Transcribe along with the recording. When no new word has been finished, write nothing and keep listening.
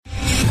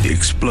The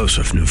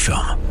explosive new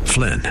film,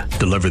 Flynn,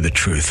 deliver the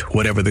truth,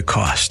 whatever the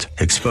cost,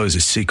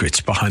 exposes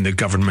secrets behind the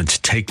government's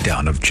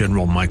takedown of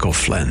General Michael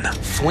Flynn.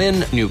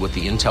 Flynn knew what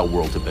the intel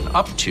world had been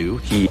up to.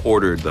 He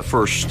ordered the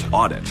first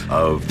audit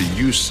of the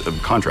use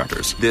of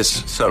contractors.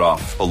 This set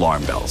off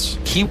alarm bells.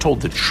 He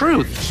told the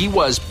truth. He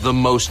was the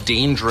most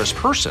dangerous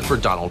person for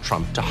Donald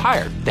Trump to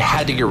hire. They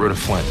had to get rid of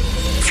Flynn.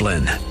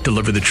 Flynn,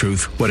 deliver the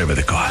truth, whatever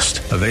the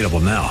cost. Available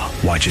now.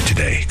 Watch it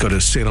today. Go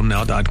to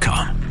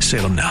salemnow.com.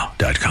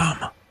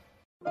 salemnow.com.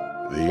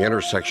 The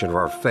intersection of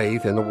our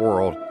faith and the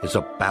world is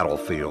a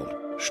battlefield.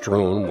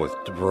 Strewn with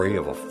debris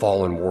of a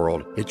fallen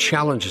world, it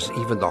challenges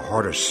even the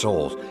hardest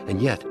souls,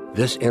 and yet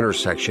this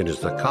intersection is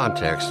the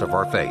context of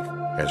our faith.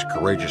 As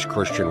courageous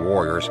Christian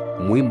warriors,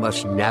 we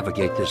must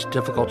navigate this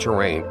difficult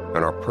terrain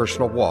in our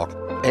personal walk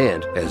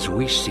and as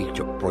we seek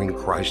to bring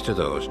Christ to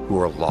those who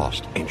are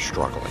lost and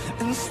struggling.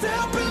 And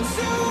step into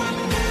a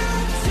new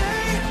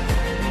day.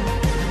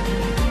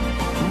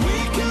 We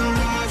can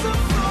rise up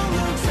from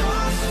the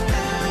dust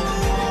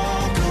and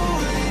walk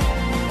away.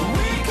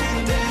 We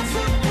can dance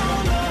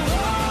upon the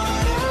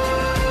heart.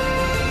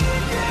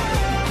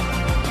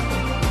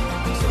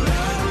 So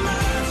let the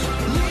match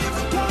leave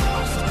the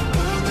past,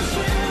 burn the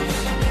ships,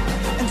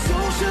 and so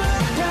shall I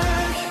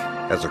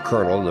back. As a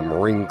colonel in the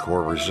Marine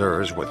Corps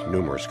Reserves with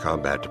numerous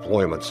combat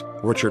deployments,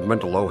 Richard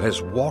Mendelow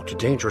has walked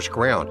dangerous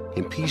ground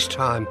in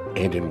peacetime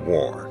and in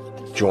war.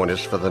 Join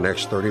us for the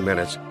next 30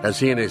 minutes as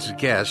he and his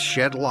guests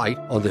shed light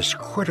on this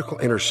critical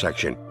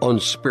intersection on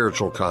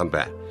spiritual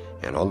combat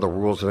and on the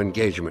rules of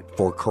engagement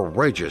for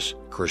courageous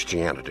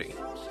Christianity.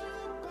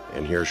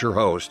 And here's your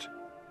host,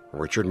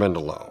 Richard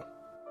Mendelow.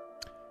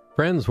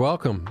 Friends,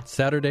 welcome. It's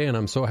Saturday, and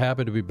I'm so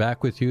happy to be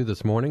back with you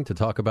this morning to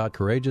talk about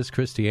courageous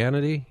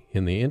Christianity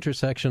in the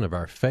intersection of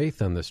our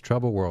faith and this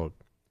troubled world.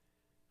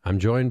 I'm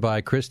joined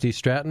by Christy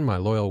Stratton, my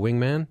loyal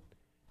wingman,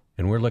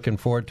 and we're looking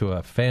forward to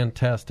a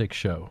fantastic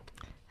show.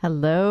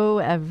 Hello,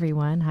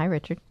 everyone. Hi,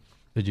 Richard.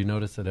 Did you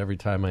notice that every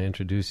time I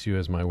introduce you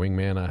as my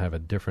wingman, I have a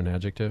different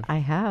adjective? I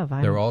have.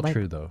 They're all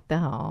true, though.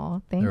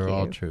 Oh, thank you. They're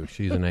all true.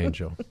 She's an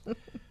angel.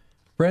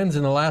 Friends,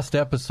 in the last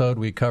episode,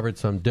 we covered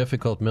some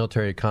difficult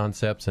military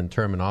concepts and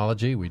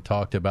terminology. We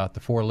talked about the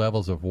 4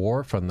 levels of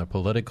war, from the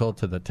political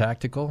to the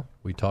tactical.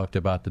 We talked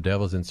about the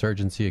devil's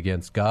insurgency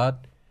against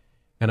God,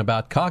 and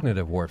about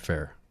cognitive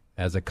warfare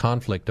as a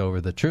conflict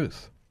over the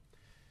truth.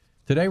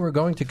 Today, we're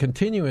going to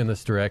continue in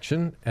this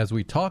direction as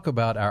we talk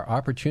about our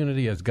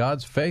opportunity as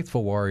God's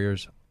faithful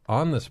warriors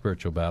on the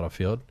spiritual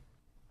battlefield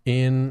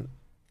in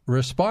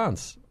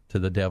response to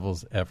the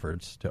devil's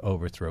efforts to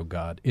overthrow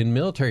God. In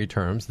military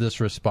terms, this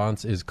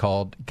response is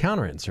called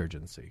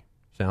counterinsurgency.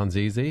 Sounds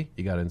easy.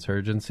 You got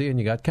insurgency and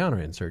you got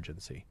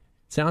counterinsurgency.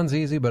 Sounds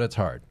easy, but it's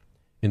hard.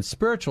 In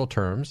spiritual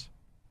terms,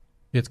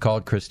 it's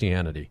called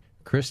Christianity.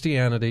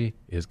 Christianity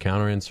is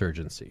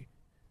counterinsurgency.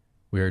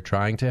 We are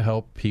trying to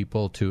help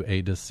people to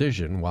a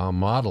decision while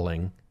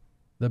modeling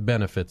the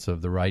benefits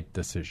of the right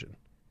decision,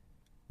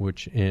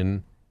 which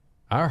in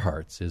our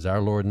hearts is our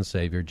Lord and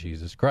Savior,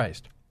 Jesus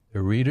Christ.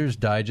 The Reader's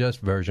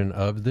Digest version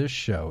of this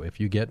show, if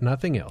you get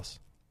nothing else,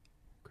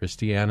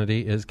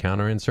 Christianity is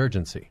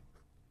counterinsurgency.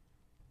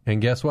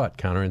 And guess what?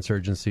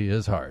 Counterinsurgency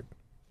is hard.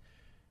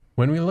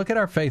 When we look at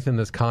our faith in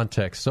this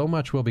context, so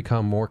much will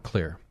become more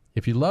clear.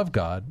 If you love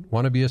God,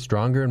 want to be a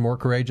stronger and more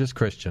courageous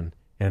Christian,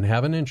 and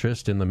have an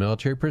interest in the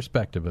military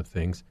perspective of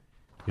things,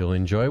 you'll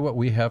enjoy what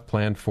we have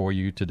planned for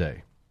you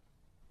today.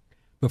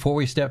 Before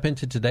we step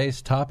into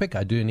today's topic,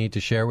 I do need to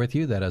share with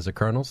you that as a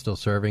colonel still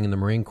serving in the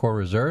Marine Corps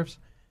Reserves,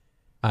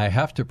 I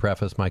have to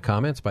preface my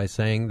comments by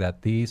saying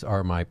that these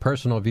are my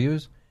personal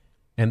views,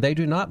 and they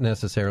do not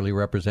necessarily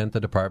represent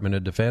the Department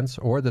of Defense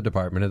or the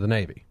Department of the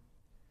Navy.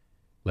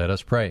 Let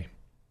us pray.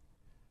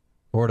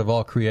 Lord of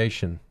all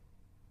creation,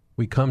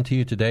 we come to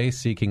you today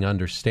seeking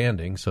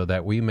understanding so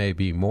that we may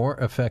be more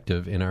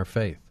effective in our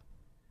faith.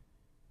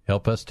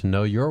 Help us to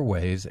know your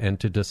ways and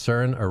to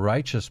discern a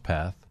righteous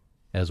path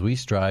as we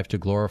strive to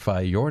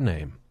glorify your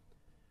name,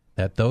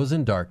 that those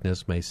in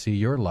darkness may see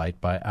your light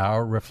by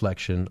our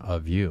reflection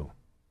of you.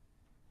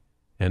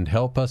 And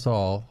help us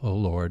all, O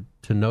Lord,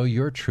 to know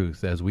your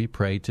truth as we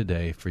pray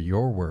today for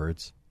your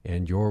words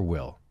and your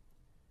will.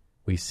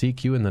 We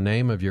seek you in the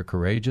name of your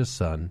courageous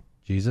Son,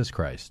 Jesus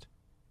Christ.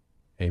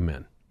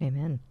 Amen.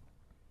 Amen.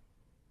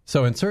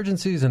 So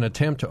insurgency is an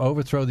attempt to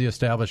overthrow the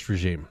established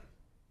regime.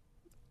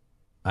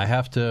 I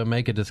have to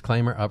make a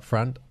disclaimer up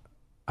front.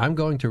 I'm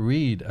going to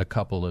read a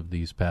couple of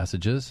these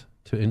passages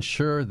to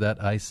ensure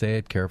that I say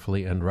it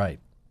carefully and right.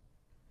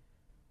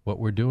 What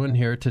we're doing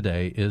here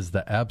today is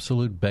the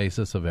absolute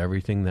basis of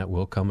everything that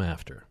will come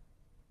after.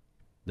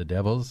 The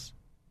devils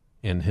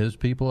and his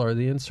people are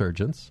the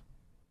insurgents.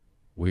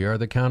 We are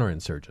the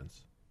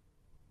counterinsurgents.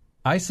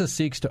 ISIS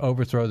seeks to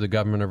overthrow the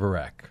government of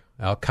Iraq.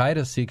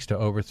 Al-Qaeda seeks to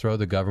overthrow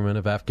the government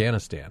of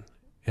Afghanistan.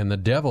 And the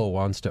devil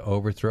wants to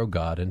overthrow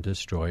God and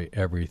destroy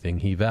everything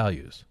he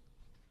values.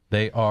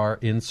 They are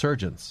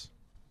insurgents.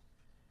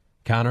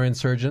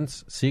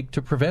 Counterinsurgents seek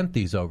to prevent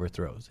these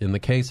overthrows. In the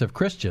case of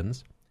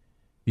Christians,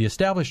 the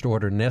established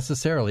order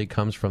necessarily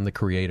comes from the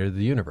creator of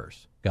the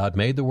universe. God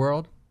made the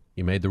world,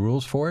 He made the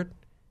rules for it,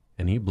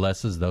 and he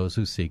blesses those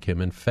who seek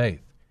him in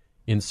faith.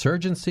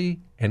 Insurgency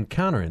and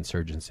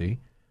counterinsurgency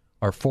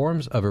are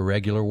forms of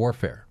irregular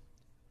warfare.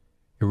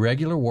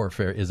 Irregular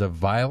warfare is a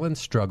violent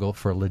struggle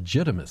for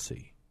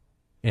legitimacy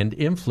and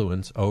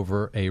influence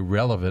over a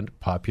relevant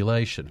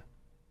population.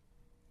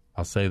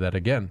 I'll say that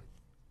again.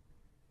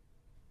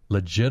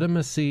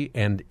 Legitimacy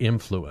and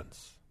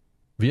influence.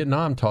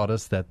 Vietnam taught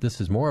us that this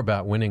is more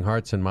about winning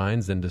hearts and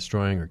minds than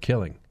destroying or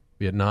killing.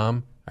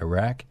 Vietnam,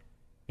 Iraq,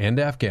 and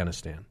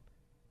Afghanistan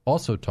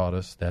also taught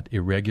us that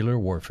irregular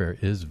warfare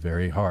is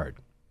very hard.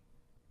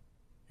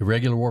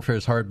 Irregular warfare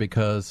is hard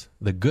because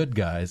the good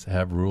guys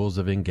have rules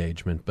of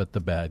engagement, but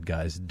the bad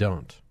guys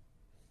don't.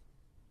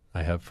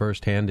 I have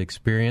firsthand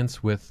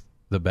experience with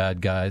the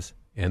bad guys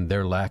and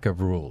their lack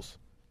of rules.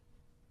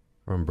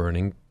 From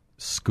burning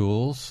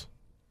schools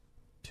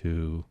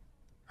to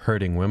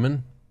hurting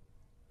women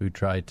who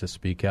tried to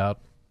speak out,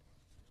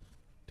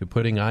 to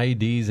putting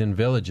IEDs in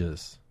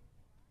villages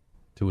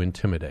to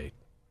intimidate.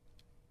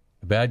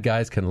 The bad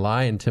guys can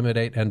lie,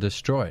 intimidate, and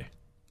destroy.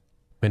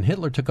 When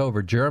Hitler took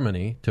over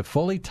Germany to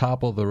fully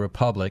topple the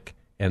Republic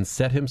and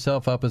set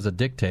himself up as a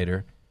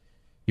dictator,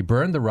 he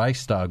burned the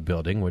Reichstag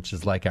building, which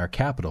is like our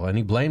Capitol, and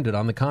he blamed it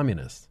on the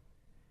communists.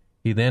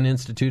 He then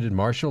instituted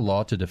martial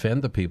law to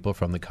defend the people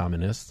from the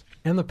communists,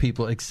 and the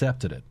people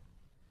accepted it.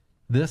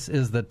 This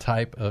is the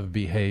type of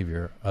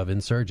behavior of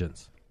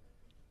insurgents.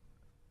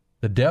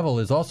 The devil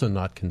is also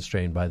not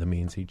constrained by the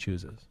means he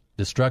chooses.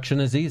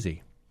 Destruction is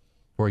easy.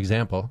 For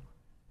example,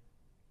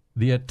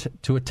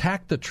 to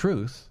attack the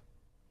truth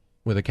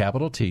with a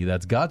capital T,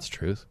 that's God's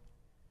truth,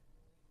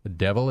 the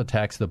devil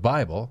attacks the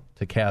Bible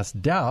to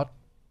cast doubt,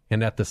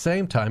 and at the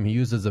same time he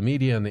uses the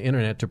media and the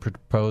internet to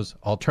propose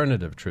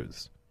alternative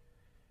truths.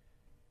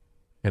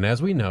 And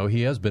as we know,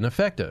 he has been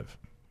effective.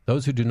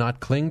 Those who do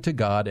not cling to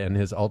God and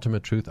his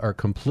ultimate truth are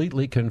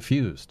completely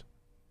confused.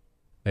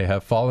 They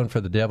have fallen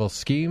for the devil's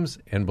schemes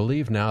and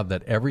believe now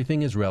that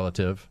everything is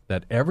relative,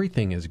 that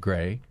everything is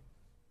gray,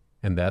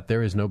 and that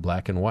there is no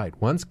black and white.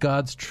 Once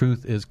God's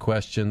truth is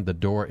questioned, the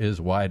door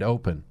is wide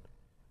open.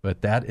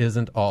 But that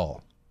isn't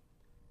all.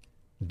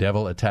 The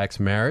devil attacks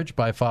marriage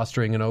by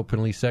fostering an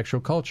openly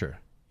sexual culture.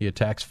 He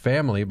attacks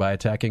family by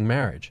attacking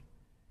marriage.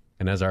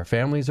 And as our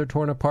families are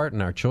torn apart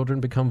and our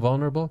children become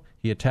vulnerable,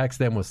 he attacks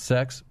them with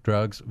sex,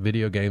 drugs,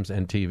 video games,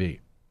 and TV.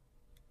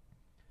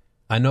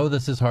 I know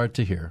this is hard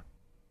to hear,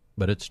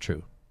 but it's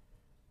true.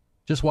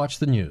 Just watch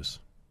the news.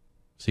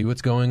 See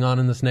what's going on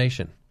in this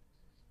nation.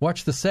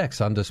 Watch the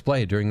sex on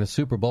display during the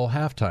Super Bowl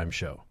halftime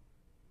show.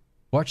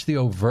 Watch the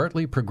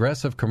overtly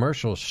progressive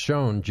commercials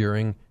shown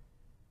during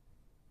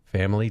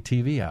family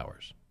TV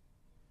hours.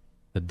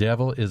 The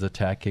devil is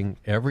attacking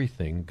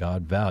everything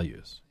God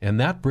values. And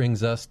that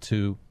brings us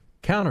to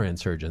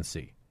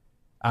counterinsurgency,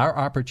 our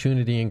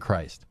opportunity in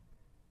Christ.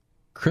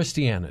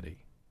 Christianity,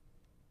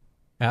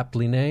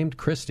 aptly named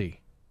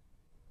Christy,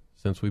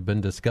 since we've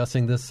been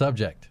discussing this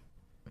subject.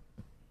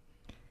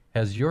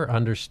 Has your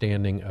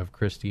understanding of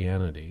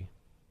Christianity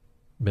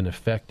been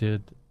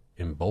affected,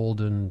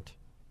 emboldened,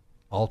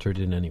 altered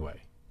in any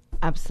way?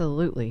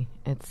 Absolutely.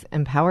 It's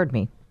empowered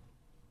me.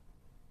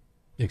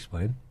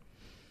 Explain.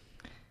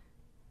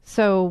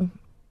 So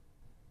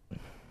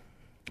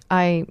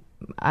I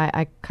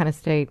kind of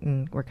state,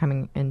 and we're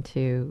coming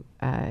into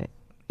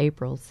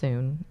April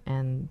soon,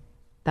 and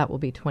that will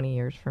be 20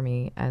 years for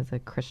me as a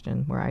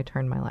Christian where I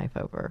turned my life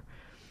over.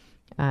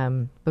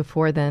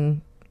 Before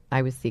then,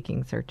 I was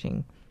seeking,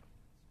 searching,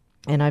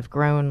 and I've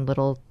grown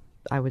little,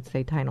 I would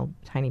say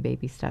tiny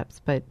baby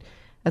steps. But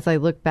as I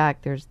look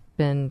back, there's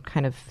been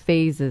kind of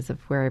phases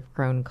of where I've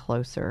grown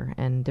closer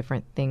and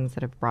different things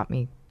that have brought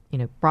me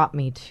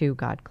to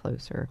God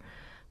closer.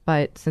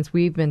 But since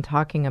we've been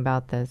talking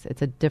about this,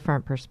 it's a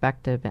different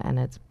perspective, and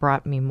it's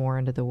brought me more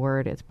into the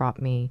Word. It's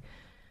brought me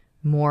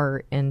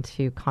more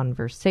into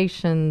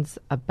conversations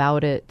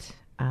about it,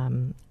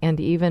 and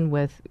even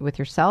with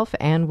yourself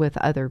and with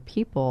other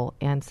people.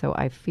 And so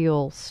I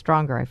feel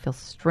stronger. I feel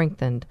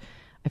strengthened.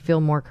 I feel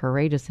more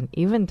courageous, and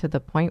even to the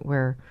point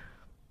where,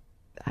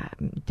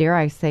 dare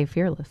I say,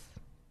 fearless.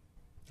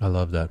 I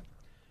love that.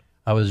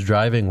 I was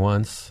driving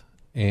once,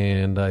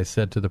 and I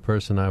said to the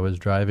person I was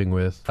driving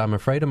with, I'm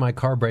afraid of my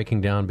car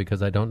breaking down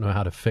because I don't know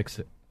how to fix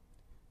it.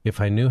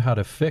 If I knew how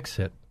to fix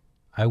it,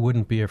 I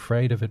wouldn't be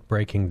afraid of it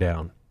breaking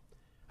down.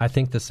 I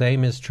think the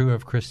same is true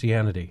of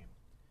Christianity.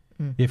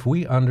 If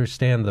we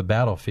understand the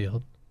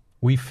battlefield,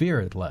 we fear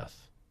it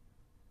less.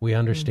 We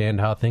understand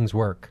how things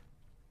work,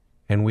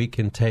 and we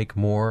can take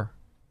more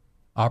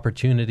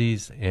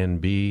opportunities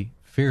and be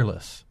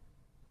fearless,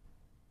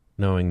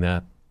 knowing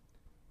that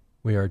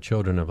we are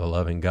children of a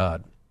loving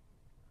God.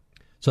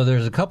 So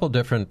there's a couple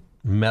different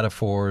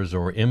metaphors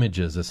or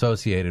images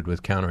associated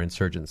with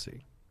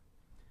counterinsurgency.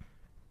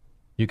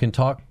 You can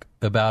talk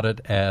about it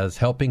as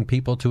helping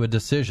people to a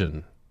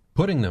decision,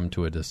 putting them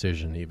to a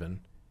decision even,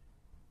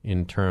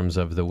 in terms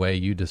of the way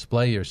you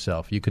display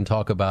yourself. You can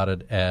talk about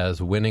it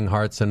as winning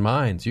hearts and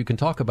minds. You can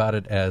talk about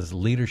it as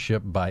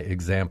leadership by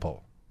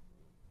example.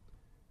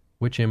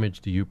 Which image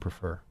do you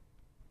prefer?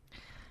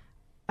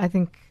 I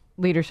think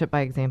Leadership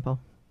by example.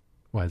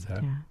 Why is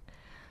that? Yeah.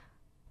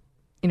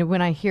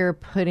 When I hear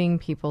putting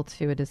people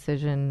to a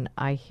decision,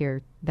 I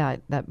hear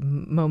that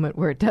moment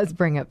where it does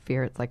bring up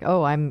fear. It's like,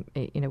 oh,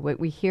 what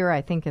we hear,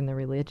 I think, in the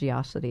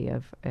religiosity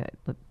of,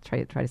 let's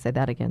try to say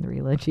that again, the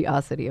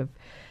religiosity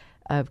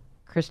of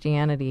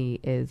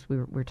Christianity is,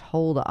 we're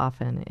told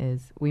often,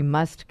 is we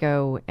must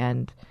go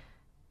and,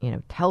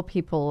 tell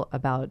people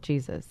about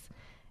Jesus.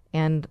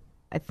 And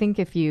I think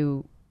if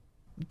you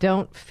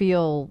don't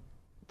feel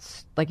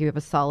like you have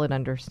a solid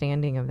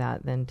understanding of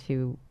that, then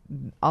to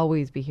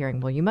always be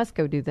hearing, well, you must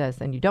go do this,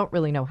 and you don't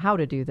really know how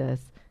to do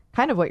this,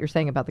 kind of what you're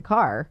saying about the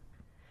car,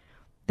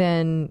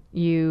 then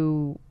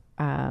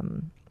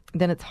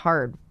then it's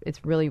hard.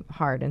 It's really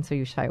hard, and so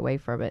you shy away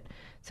from it.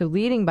 So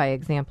leading by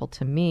example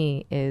to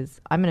me is,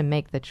 I'm going to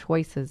make the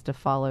choices to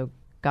follow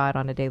God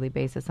on a daily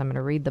basis. I'm going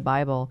to read the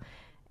Bible,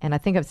 and I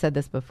think I've said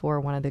this before,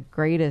 one of the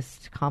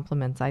greatest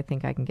compliments I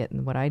think I can get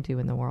in what I do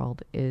in the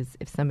world is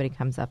if somebody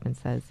comes up and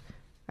says,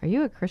 "Are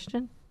you a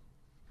Christian?"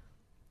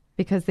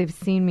 Because they've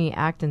seen me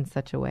act in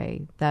such a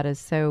way that is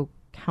so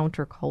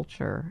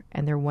counterculture,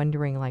 and they're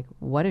wondering, like,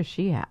 what does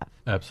she have?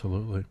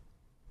 Absolutely.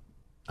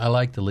 I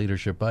like the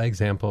leadership by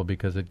example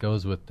because it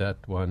goes with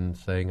that one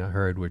saying I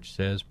heard, which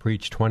says,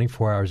 preach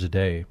 24 hours a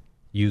day,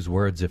 use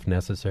words if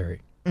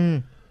necessary.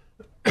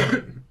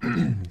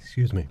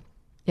 Excuse me.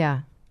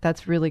 Yeah,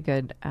 that's really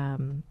good,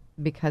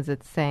 because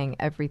it's saying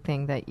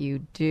everything that you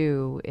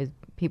do is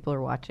people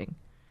are watching,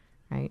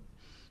 right?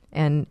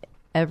 And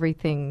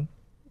everything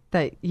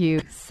that you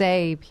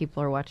say,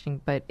 people are watching,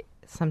 but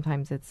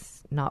sometimes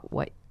it's not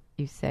what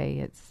you say.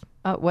 It's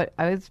what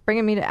I was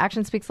bringing me to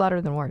action speaks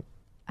louder than words.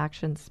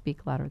 Actions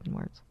speak louder than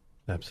words.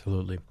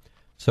 Absolutely.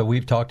 So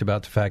we've talked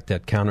about the fact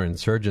that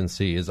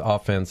counterinsurgency is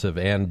offensive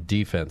and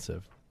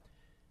defensive.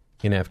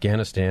 In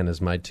Afghanistan,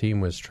 as my team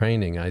was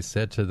training, I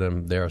said to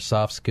them, there are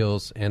soft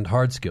skills and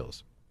hard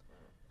skills.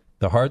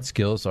 The hard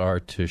skills are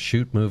to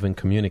shoot, move, and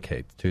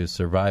communicate, to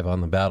survive on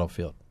the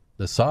battlefield.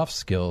 The soft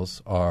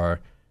skills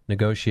are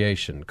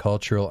negotiation,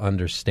 cultural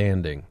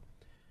understanding,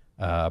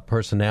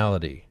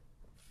 personality,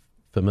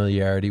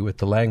 familiarity with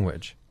the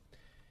language.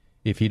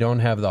 If you don't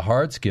have the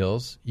hard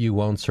skills, you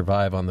won't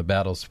survive on the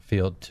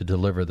battlefield to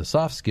deliver the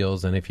soft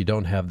skills, and if you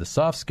don't have the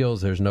soft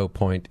skills, there's no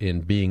point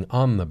in being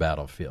on the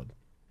battlefield.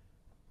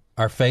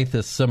 Our faith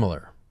is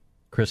similar.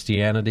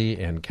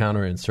 Christianity and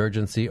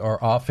counterinsurgency are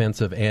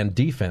offensive and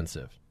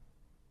defensive.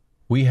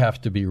 We have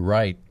to be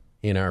right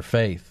in our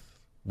faith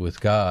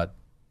with God,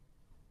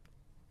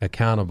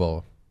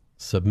 accountable,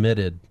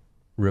 submitted,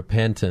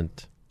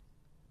 repentant,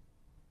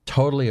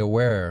 totally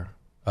aware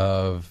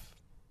of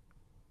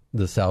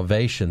the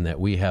salvation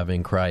that we have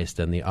in Christ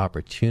and the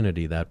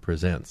opportunity that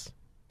presents.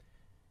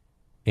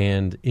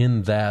 And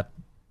in that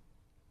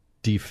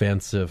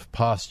defensive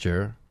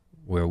posture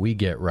where we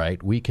get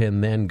right, we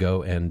can then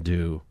go and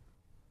do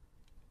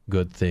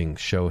good things,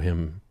 show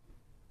Him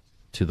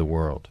to the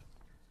world.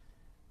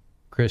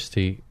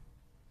 Christy,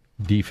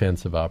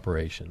 defensive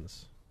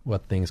operations.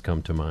 What things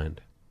come to mind?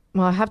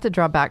 Well, I have to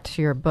draw back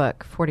to your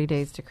book, 40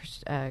 Days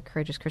to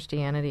Courageous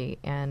Christianity,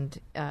 and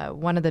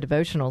one of the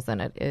devotionals in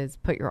it is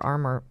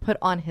put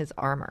on his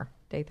armor,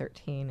 day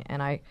 13.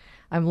 And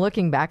I'm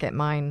looking back at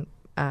my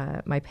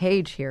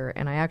page here,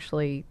 and I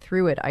actually,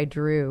 through it, I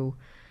drew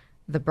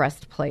the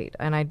breastplate,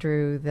 and I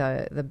drew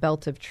the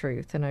belt of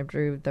truth, and I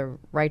drew the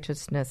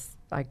righteousness.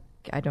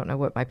 I don't know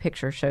what my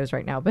picture shows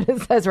right now, but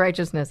it says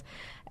righteousness,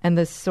 and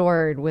the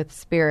sword with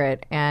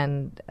spirit,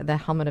 and the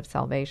helmet of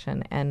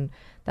salvation, and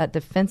that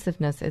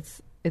defensiveness.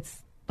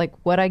 It's like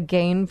what I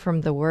gain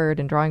from the word,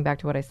 and drawing back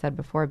to what I said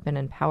before, I've been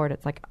empowered.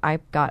 It's like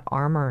I've got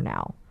armor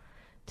now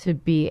to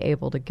be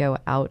able to go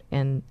out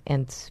and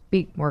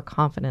speak more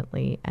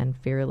confidently and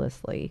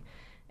fearlessly.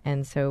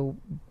 And so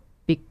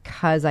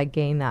because I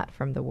gain that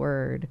from the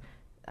word,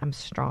 I'm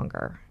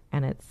stronger,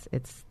 and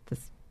it's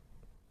this,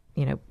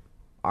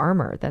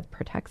 armor that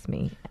protects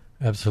me.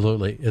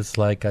 Absolutely. It's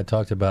like I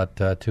talked about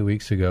 2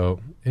 weeks ago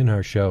in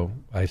our show,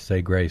 I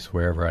say grace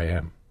wherever I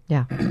am.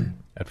 Yeah.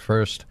 At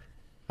first,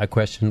 I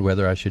questioned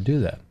whether I should do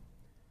that,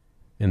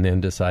 and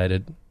then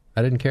decided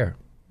I didn't care.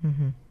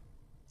 Mm-hmm.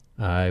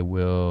 I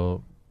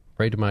will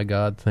pray to my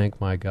God, thank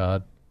my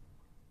God,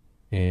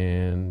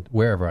 and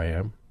wherever I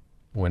am,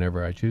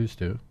 whenever I choose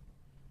to.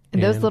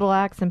 And those little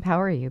acts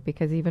empower you,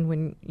 because even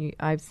when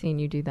I've seen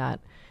you do that,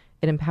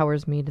 it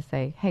empowers me to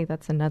say, hey,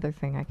 that's another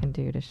thing I can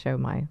do to show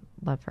my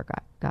love for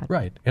God.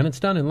 Right. And it's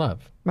done in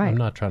love. Right. I'm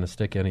not trying to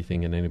stick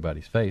anything in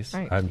anybody's face.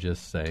 Right. I'm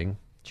just saying,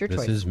 It's your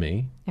this choice. is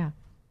me. Yeah.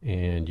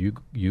 And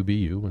you be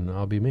you, and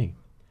I'll be me.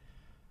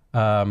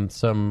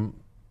 Some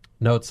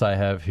notes I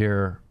have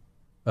here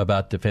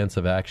about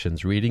defensive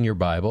actions: reading your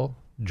Bible,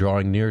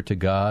 drawing near to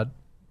God,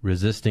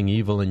 resisting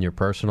evil in your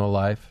personal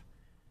life,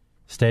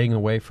 staying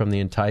away from the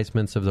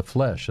enticements of the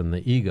flesh and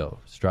the ego,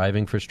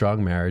 striving for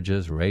strong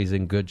marriages,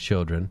 raising good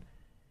children,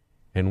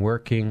 and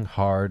working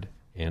hard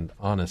and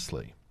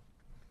honestly.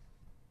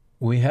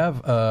 We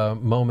have a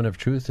moment of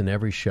truth in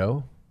every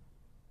show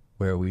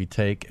where we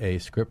take a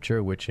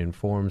scripture which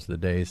informs the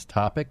day's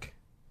topic,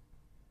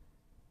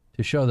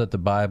 to show that the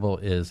Bible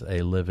is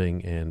a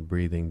living and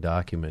breathing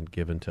document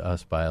given to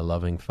us by a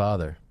loving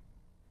Father.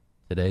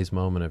 Today's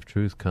moment of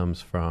truth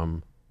comes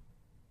from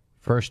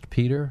 1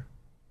 Peter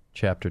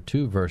chapter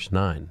 2, verse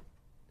 9.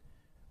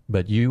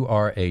 But you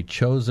are a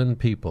chosen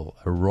people,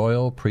 a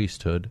royal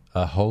priesthood,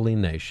 a holy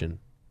nation,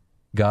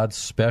 God's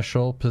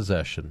special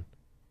possession,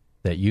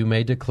 that you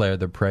may declare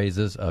the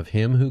praises of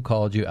him who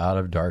called you out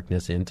of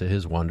darkness into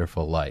his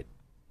wonderful light.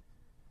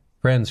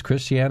 Friends,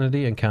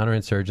 Christianity and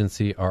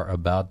counterinsurgency are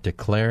about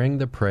declaring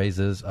the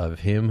praises of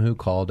him who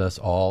called us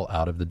all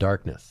out of the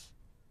darkness.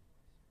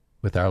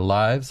 With our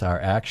lives, our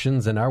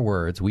actions, and our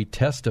words, we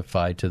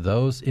testify to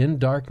those in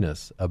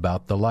darkness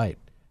about the light.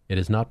 It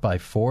is not by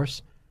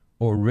force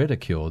or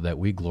ridicule that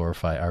we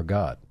glorify our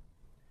God.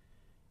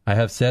 I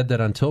have said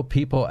that until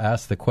people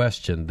ask the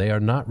question, they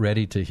are not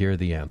ready to hear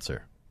the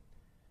answer.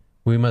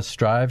 We must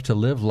strive to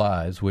live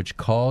lives which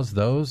cause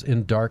those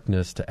in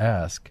darkness to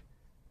ask,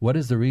 what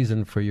is the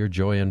reason for your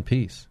joy and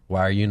peace?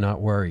 Why are you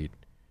not worried?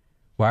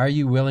 Why are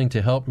you willing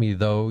to help me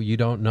though you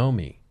don't know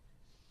me?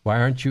 Why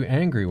aren't you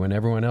angry when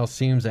everyone else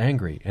seems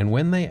angry? And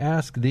when they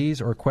ask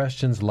these or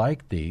questions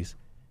like these,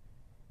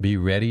 be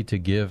ready to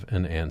give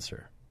an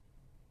answer.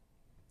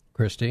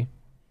 Christy,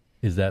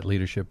 is that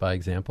leadership by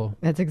example?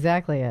 That's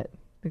exactly it.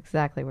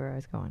 Exactly where I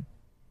was going.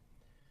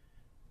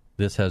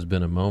 This has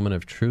been a moment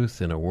of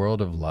truth in a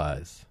world of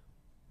lies.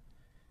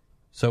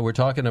 So we're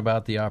talking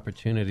about the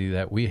opportunity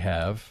that we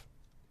have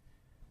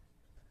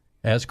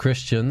as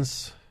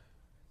Christians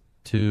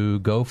to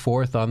go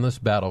forth on this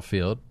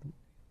battlefield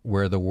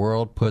where the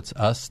world puts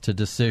us to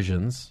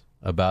decisions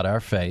about our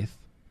faith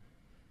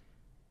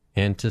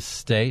and to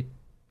state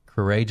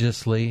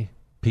courageously,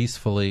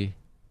 peacefully,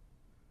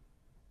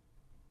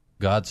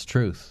 God's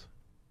truth.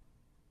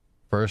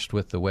 First,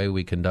 with the way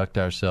we conduct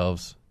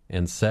ourselves,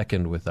 and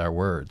second, with our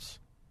words.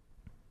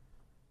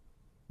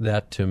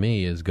 That, to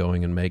me, is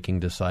going and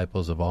making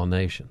disciples of all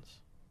nations.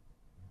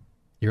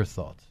 Your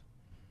thoughts?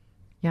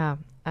 Yeah.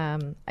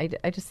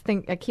 I just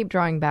think I keep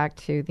drawing back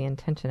to the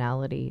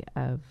intentionality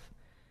of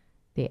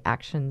the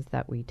actions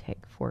that we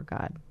take for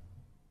God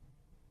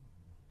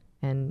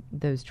and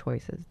those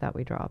choices that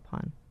we draw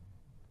upon.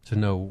 To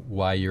know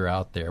why you're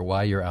out there,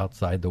 why you're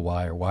outside the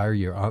wire, why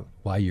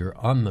you're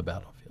on the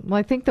battlefield. Well,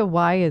 I think the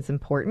why is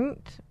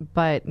important,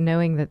 but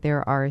knowing that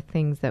there are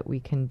things that we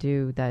can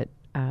do that,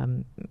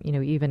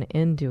 even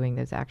in doing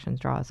those actions,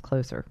 draw us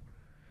closer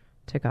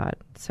to God.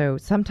 So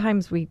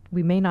sometimes we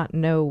may not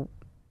know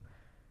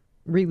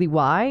really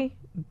why,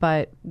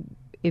 but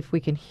if we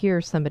can hear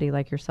somebody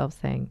like yourself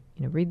saying,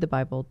 read the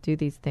Bible, do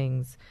these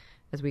things,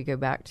 as we go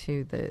back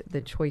to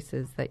the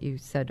choices that you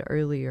said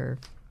earlier,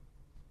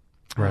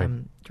 right.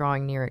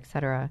 Drawing near,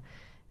 etc.,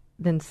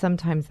 then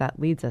sometimes that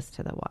leads us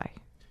to the why.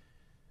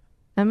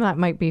 And that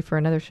might be for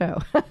another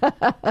show.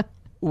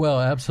 Well,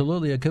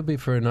 absolutely. It could be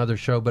for another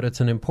show, but it's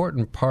an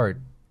important part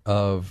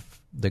of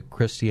the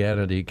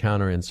Christianity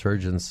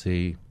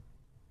counterinsurgency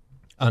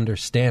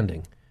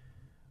understanding,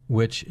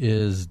 which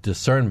is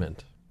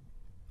discernment.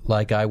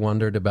 Like I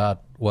wondered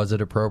about, was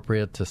it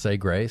appropriate to say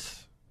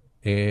grace?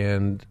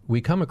 And we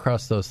come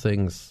across those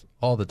things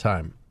all the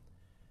time.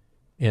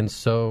 And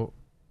so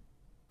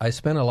I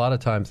spent a lot of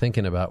time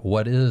thinking about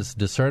what is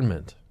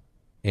discernment.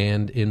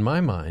 And in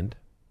my mind,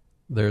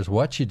 there's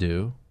what you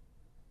do,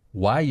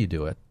 why you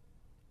do it,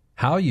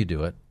 how you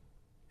do it,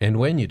 and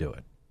when you do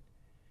it.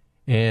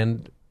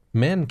 And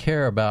men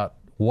care about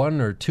one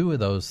or two of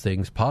those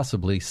things,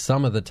 possibly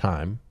some of the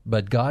time,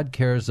 but God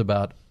cares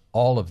about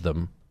all of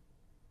them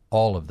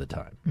all of the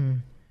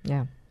time.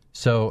 Yeah.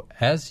 So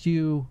as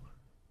you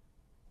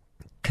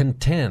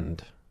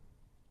contend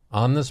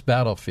on this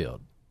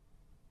battlefield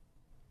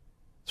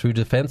through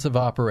defensive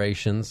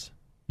operations,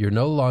 you're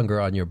no longer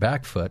on your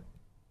back foot.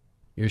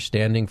 You're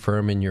standing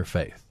firm in your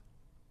faith.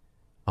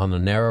 On the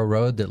narrow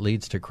road that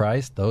leads to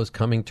Christ, those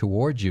coming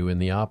towards you in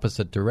the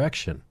opposite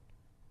direction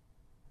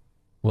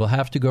will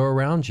have to go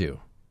around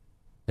you.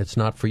 It's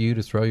not for you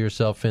to throw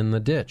yourself in the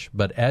ditch.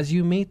 But as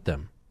you meet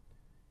them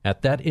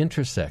at that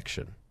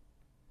intersection,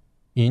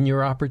 in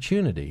your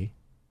opportunity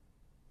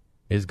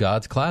is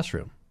God's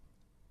classroom.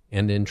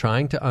 And in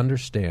trying to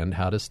understand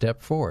how to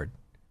step forward,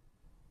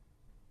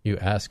 you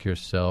ask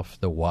yourself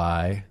the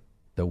why,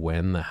 the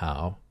when, the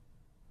how,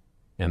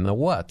 and the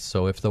what.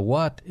 So if the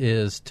what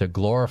is to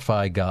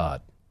glorify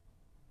God,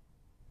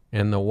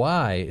 and the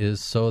why is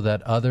so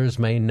that others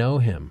may know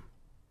him,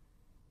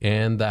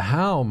 and the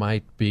how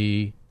might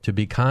be to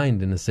be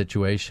kind in a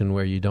situation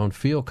where you don't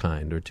feel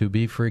kind, or to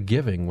be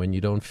forgiving when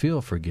you don't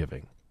feel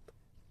forgiving.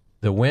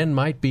 The when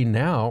might be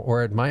now,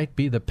 or it might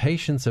be the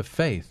patience of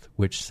faith,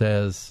 which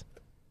says,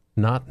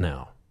 not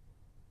now.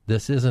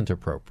 This isn't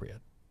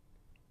appropriate.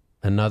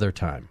 Another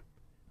time.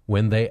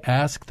 When they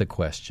ask the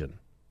question,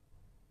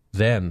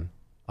 then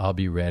I'll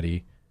be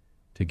ready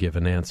to give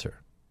an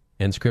answer.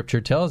 And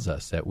Scripture tells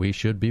us that we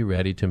should be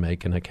ready to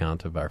make an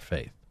account of our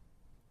faith.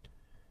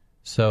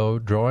 So,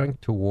 drawing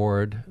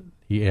toward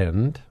the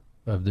end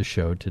of the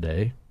show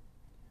today,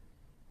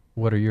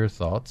 what are your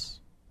thoughts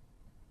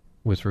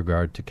with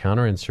regard to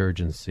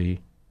counterinsurgency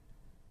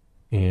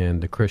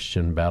and the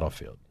Christian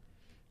battlefield.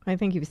 I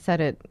think you've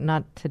said it,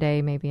 not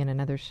today, maybe in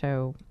another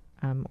show,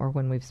 or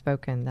when we've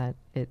spoken, that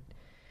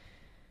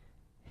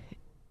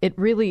it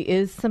really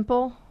is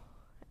simple,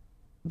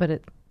 but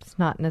it's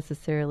not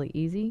necessarily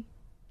easy.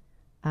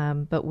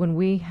 But when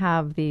we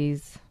have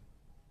these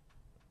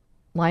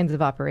lines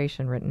of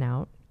operation written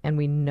out, and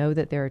we know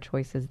that there are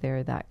choices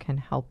there that can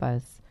help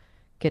us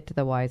get to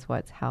the whys,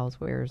 whats, hows,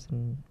 wheres,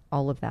 and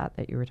all of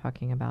that you were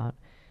talking about,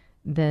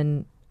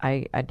 then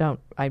I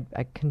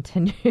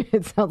continue.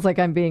 It sounds like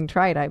I'm being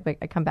tried. I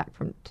come back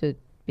to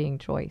being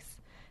choice,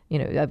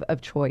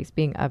 of choice,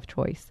 being of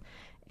choice.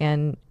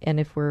 And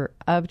if we're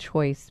of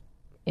choice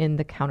in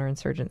the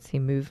counterinsurgency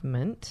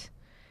movement,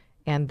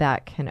 and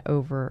that can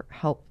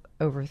help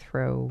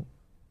overthrow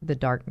the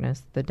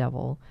darkness, the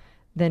devil,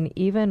 then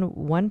even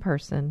one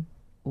person,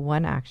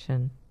 one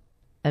action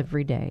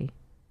every day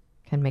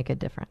can make a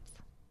difference.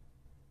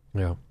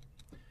 Yeah.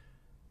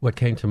 What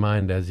came to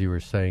mind as you were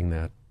saying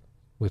that,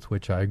 with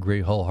which I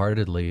agree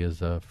wholeheartedly,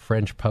 is a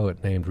French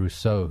poet named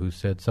Rousseau who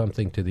said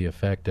something to the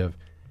effect of,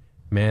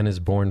 "Man is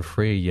born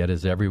free, yet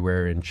is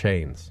everywhere in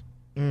chains."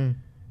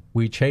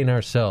 We chain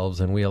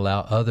ourselves and we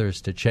allow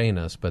others to chain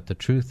us, but the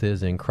truth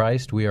is, in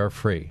Christ we are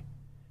free.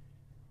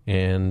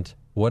 And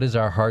what is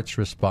our heart's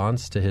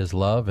response to his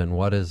love, and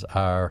what is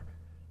our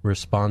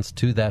response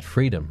to that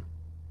freedom?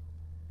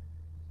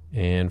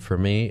 And for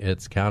me,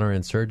 it's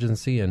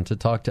counterinsurgency and to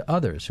talk to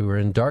others who are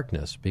in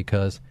darkness,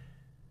 because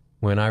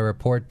when I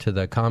report to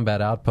the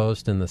combat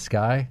outpost in the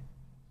sky,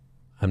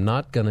 I'm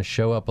not going to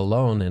show up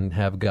alone and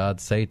have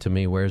God say to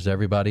me, "Where's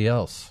everybody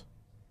else?"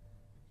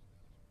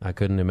 I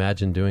couldn't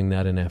imagine doing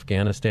that in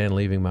Afghanistan,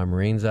 leaving my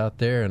Marines out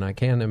there, and I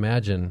can't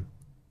imagine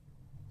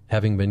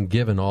having been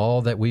given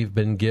all that we've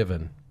been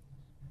given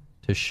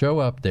to show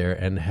up there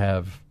and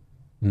have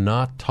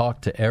not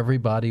talked to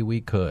everybody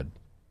we could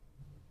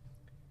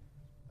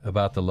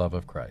about the love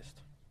of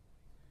Christ.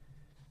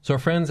 So,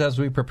 friends, as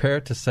we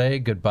prepare to say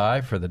goodbye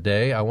for the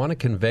day, I want to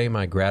convey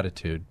my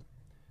gratitude.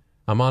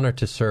 I'm honored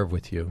to serve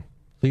with you.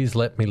 Please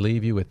let me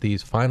leave you with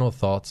these final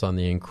thoughts on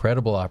the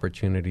incredible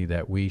opportunity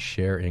that we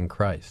share in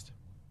Christ.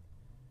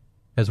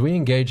 As we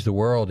engage the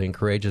world in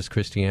courageous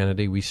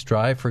Christianity, we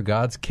strive for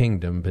God's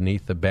kingdom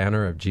beneath the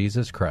banner of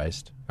Jesus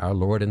Christ, our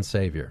Lord and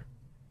Savior.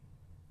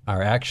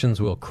 Our actions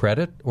will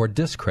credit or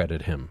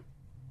discredit him.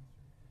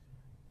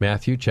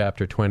 Matthew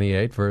chapter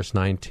 28, verse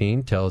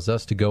 19 tells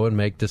us to go and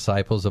make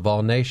disciples of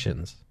all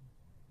nations.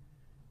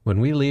 When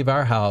we leave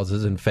our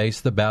houses and face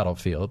the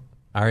battlefield,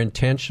 our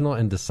intentional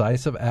and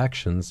decisive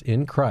actions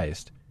in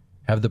Christ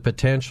have the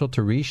potential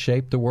to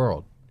reshape the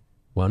world,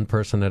 one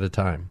person at a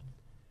time.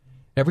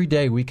 Every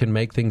day we can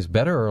make things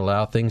better or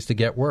allow things to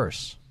get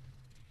worse.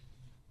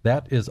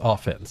 That is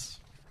offense.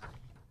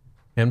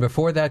 And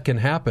before that can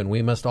happen,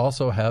 we must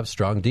also have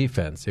strong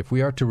defense. If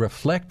we are to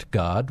reflect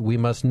God, we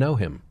must know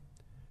him.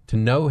 To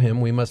know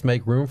him, we must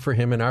make room for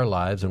him in our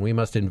lives, and we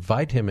must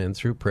invite him in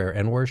through prayer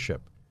and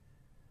worship.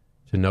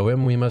 To know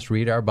him, we must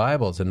read our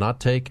Bibles and not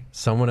take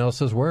someone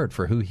else's word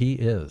for who he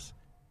is.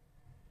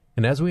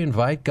 And as we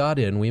invite God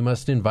in, we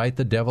must invite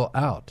the devil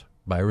out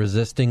by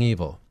resisting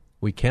evil.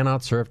 We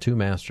cannot serve two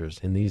masters.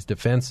 In these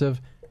defensive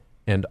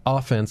and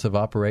offensive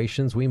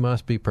operations, we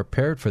must be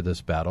prepared for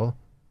this battle.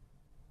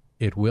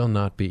 It will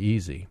not be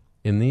easy.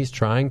 In these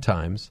trying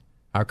times,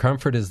 our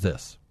comfort is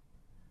this.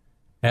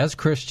 As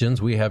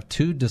Christians, we have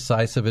two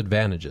decisive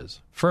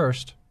advantages.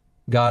 First,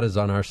 God is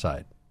on our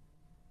side.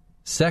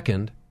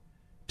 Second,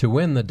 to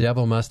win, the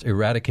devil must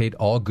eradicate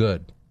all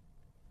good.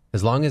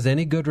 As long as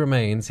any good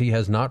remains, he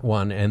has not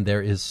won, and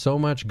there is so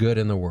much good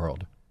in the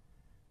world.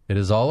 It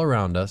is all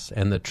around us,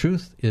 and the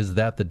truth is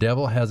that the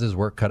devil has his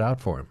work cut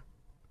out for him.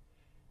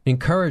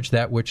 Encourage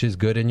that which is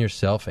good in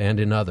yourself and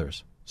in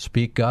others.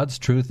 Speak God's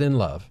truth in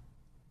love.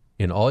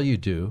 In all you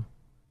do,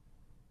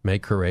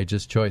 make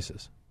courageous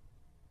choices.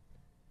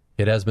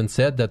 It has been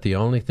said that the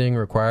only thing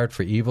required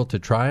for evil to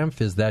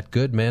triumph is that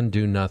good men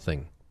do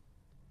nothing.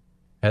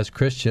 As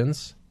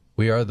Christians,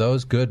 we are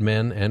those good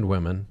men and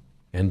women,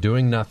 and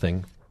doing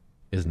nothing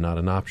is not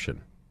an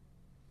option.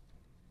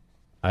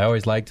 I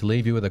always like to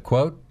leave you with a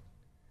quote,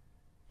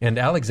 and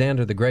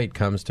Alexander the Great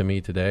comes to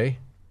me today.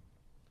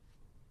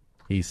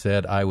 He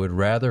said, "I would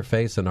rather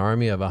face an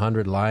army of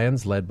 100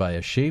 lions led by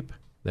a sheep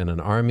than an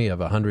army of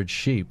 100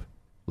 sheep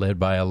led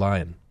by a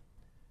lion."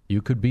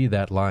 You could be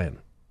that lion.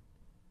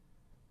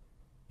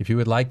 If you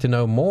would like to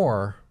know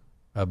more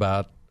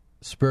about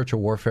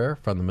spiritual warfare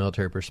from the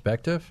military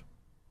perspective,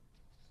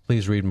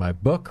 please read my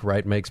book,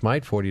 Right Makes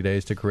Might, 40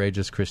 Days to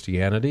Courageous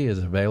Christianity, is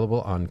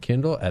available on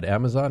Kindle at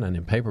Amazon and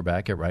in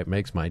paperback at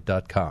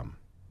rightmakesmight.com.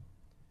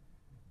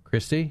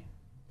 Christy,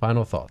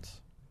 final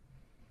thoughts.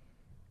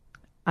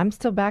 I'm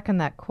still back on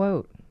that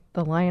quote,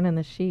 the lion and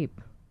the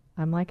sheep.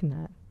 I'm liking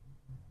that.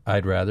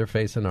 I'd rather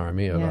face an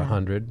army of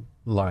 100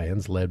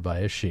 lions led by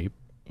a sheep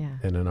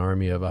than an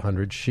army of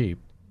 100 sheep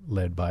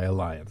led by a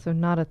lion. So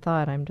not a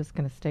thought. I'm just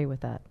going to stay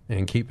with that.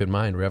 And keep in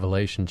mind,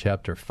 Revelation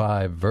chapter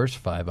 5, verse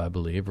 5, I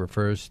believe,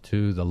 refers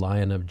to the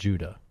Lion of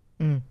Judah,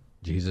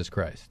 Jesus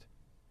Christ.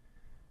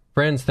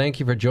 Friends, thank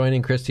you for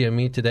joining Christy and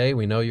me today.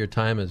 We know your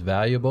time is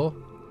valuable,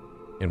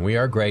 and we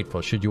are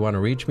grateful. Should you want to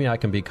reach me, I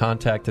can be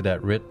contacted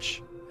at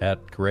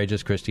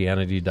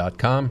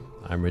rich@courageouschristianity.com.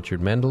 I'm Richard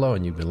Mendelow,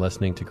 and you've been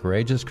listening to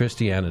Courageous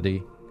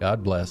Christianity.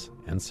 God bless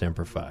and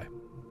Semper Fi.